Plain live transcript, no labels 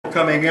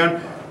coming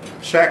in.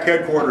 SAC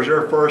headquarters,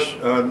 Air Force,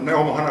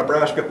 Omaha,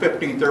 Nebraska,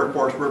 15th Air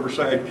Force,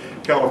 Riverside,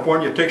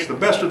 California. Takes the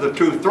best of the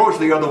two, throws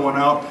the other one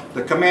out.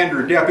 The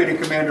commander, deputy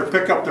commander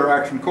pick up their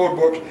action code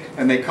books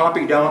and they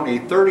copy down a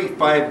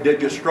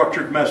 35-digit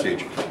structured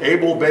message.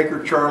 Able,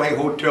 Baker, Charlie,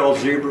 Hotel,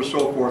 Zebra,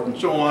 so forth and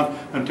so on,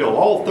 until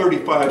all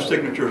 35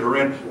 signatures are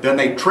in. Then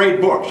they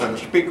trade books and the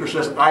speaker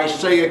says, "I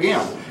say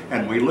again."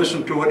 And we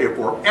listen to it. If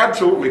we're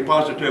absolutely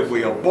positive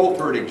we have both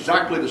heard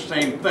exactly the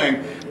same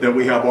thing, then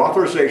we have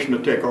authorization to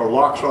take our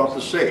locks off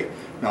the safe.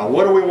 Now,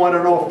 what do we want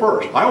to know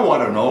first? I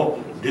want to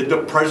know, did the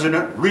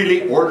president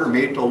really order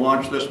me to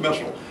launch this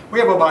missile? We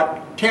have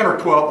about 10 or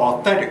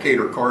 12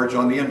 authenticator cards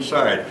on the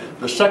inside.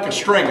 The second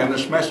string in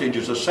this message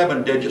is a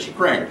 7-digit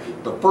string.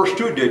 The first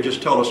 2 digits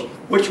tell us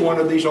which one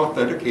of these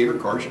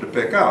authenticator cards to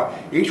pick out.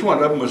 Each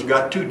one of them has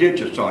got 2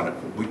 digits on it.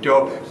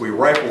 We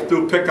rifle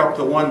through, pick up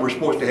the one we're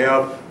supposed to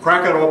have,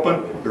 crack it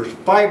open. There's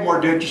 5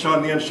 more digits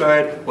on the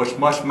inside, which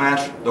must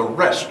match the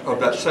rest of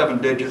that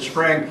 7-digit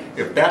string.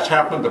 If that's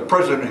happened, the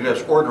president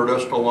has ordered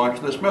us to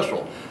launch this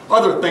missile.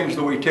 Other things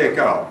that we take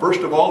out.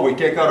 First of all, we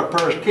take out a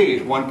pair of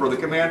keys, one for the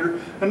commander,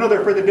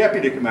 another for the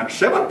deputy commander.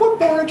 7 foot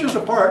 4 inches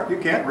apart. You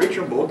can't reach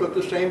them both at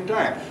the same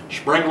time.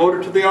 Spring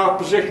loaded to the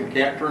opposition.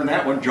 Can't turn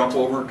that one, jump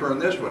over and turn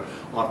this one.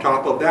 On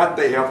top of that,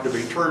 they have to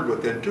be turned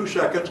within 2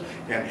 seconds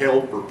and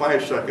held for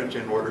 5 seconds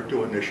in order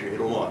to initiate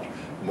a launch.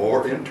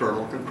 More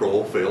internal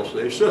control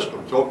fail-safe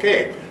systems.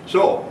 Okay,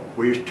 so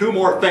we use 2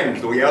 more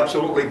things that we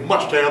absolutely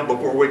must have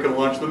before we can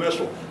launch the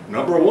missile.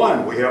 Number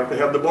 1, we have to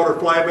have the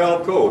butterfly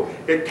valve code.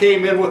 It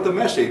came in with the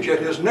message.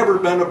 It has never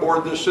been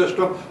aboard this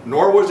system,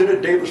 nor was it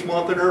at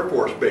Davis-Monthan Air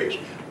Force Base.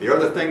 The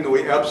other thing that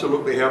we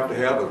absolutely have to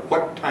have is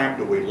what time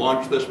do we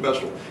launch this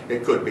missile.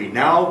 It could be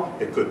now,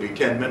 it could be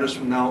 10 minutes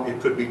from now,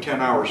 it could be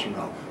 10 hours from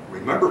now.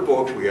 Remember,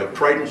 folks, we have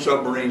Trident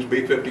submarines,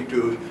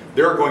 B-52s.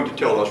 They're going to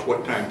tell us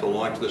what time to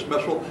launch this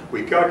missile.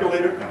 We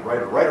calculate it and write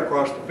it right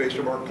across the face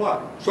of our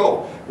clock.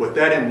 So, with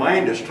that in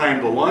mind, it's time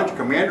to launch.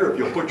 Commander, if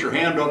you'll put your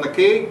hand on the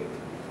key,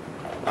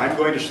 I'm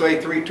going to say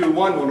 3, 2,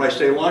 1. When I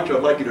say launch,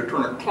 I'd like you to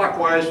turn it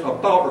clockwise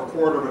about a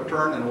quarter of a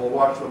turn, and we'll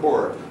watch the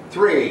board.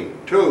 3,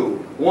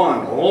 2,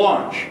 1,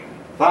 launch.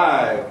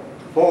 5,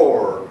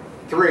 4,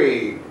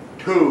 3,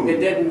 2, it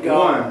didn't go.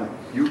 1.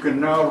 You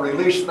can now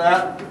release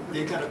that.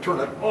 You got to turn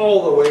it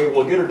all the way.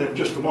 We'll get it in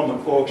just a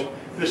moment, folks.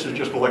 This is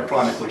just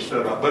electronically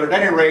set up. But at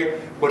any rate,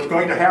 what's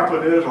going to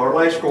happen is our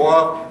lights go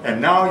off,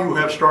 and now you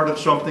have started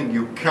something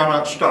you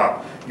cannot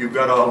stop. You've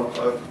got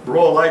a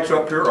row of lights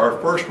up here. Our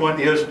first one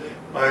is,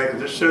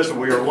 this says that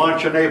we are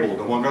launch enabled.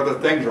 Among other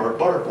things, our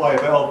butterfly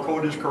valve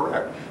code is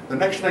correct. The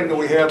next thing that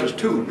we have is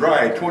 2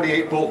 dry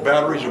 28-volt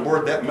batteries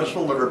aboard that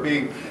missile that are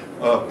being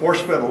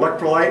force-fed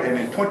electrolyte, and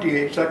in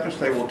 28 seconds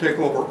they will take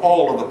over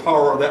all of the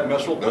power of that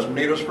missile. Doesn't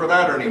need us for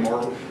that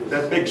anymore.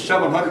 That big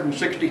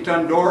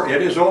 760-ton door,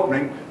 it is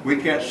opening. We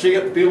can't see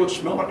it, feel it,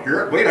 smell it,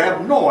 hear it. We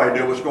have no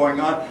idea what's going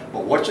on,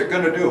 but what's it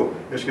going to do?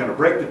 It's going to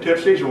break the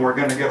tipsies, and we're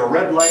going to get a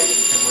red light,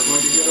 and we're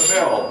going to get a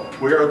bell.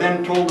 We are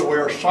then told that we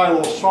are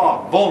silo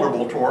soft,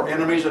 vulnerable to our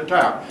enemy's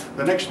attack.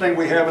 The next thing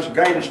we have is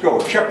guidance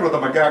go. Check with the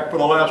MAGAC for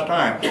the last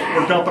time.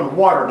 We're dumping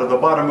water to the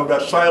bottom of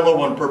that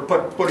silo and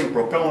putting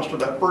propellants to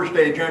that first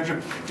stage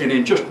engine, and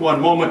in just one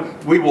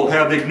moment we will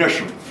have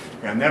ignition.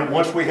 And then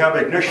once we have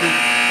ignition,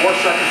 4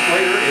 seconds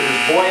later it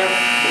is buoyant.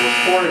 Those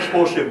 4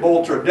 explosive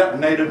bolts are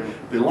detonated,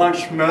 the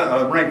launch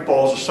ring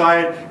falls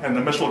aside, and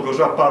the missile goes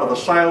up out of the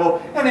silo,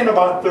 and in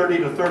about 30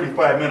 to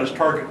 35 minutes,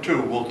 target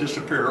 2 will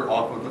disappear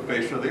off of the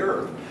face of the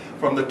earth.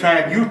 From the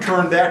time you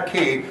turned that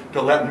key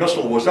till that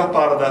missile was up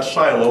out of that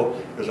silo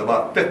is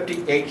about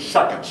 58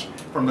 seconds.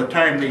 From the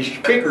time these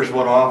speakers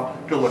went off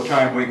till the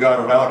time we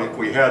got it out, if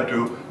we had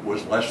to,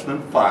 was less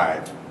than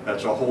 5.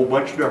 That's a whole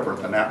bunch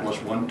different than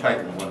Atlas 1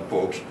 Titan 1,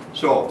 folks.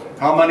 So,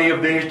 how many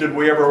of these did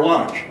we ever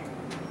launch?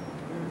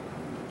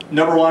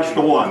 Never launched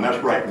a one,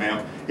 that's right,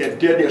 ma'am. It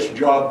did its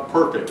job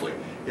perfectly.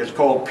 It's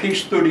called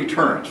peace through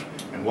deterrence.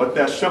 And what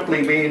that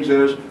simply means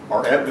is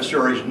our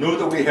adversaries knew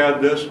that we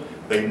had this.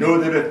 They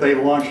knew that if they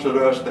launched at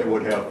us, they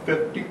would have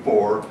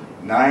 54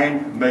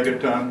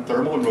 9-megaton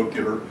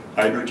thermonuclear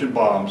hydrogen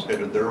bombs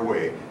headed their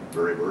way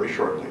very, very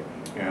shortly.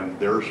 And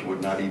theirs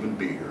would not even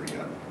be here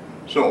yet.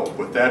 So,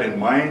 with that in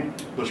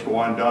mind, let's go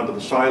on down to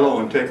the silo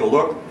and take a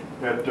look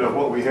at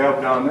what we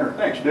have down there.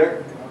 Thanks,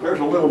 Dick. There's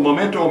a little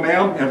memento,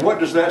 ma'am, and what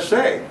does that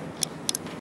say?